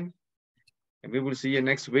kind, and we will see you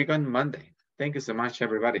next week on Monday. Thank you so much,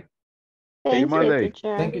 everybody. Thank you, Monday.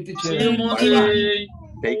 teacher. Thank you, teacher. See you Monday.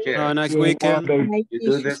 Take care. Have a nice weekend. You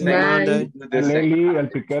do the See you same. Monday. Do the same. Leli, el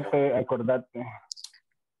piquete, acordate.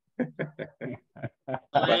 No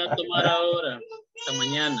voy a tomar ahora. Hasta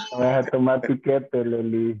mañana. Vas a tomar piquete,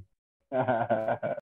 Leli.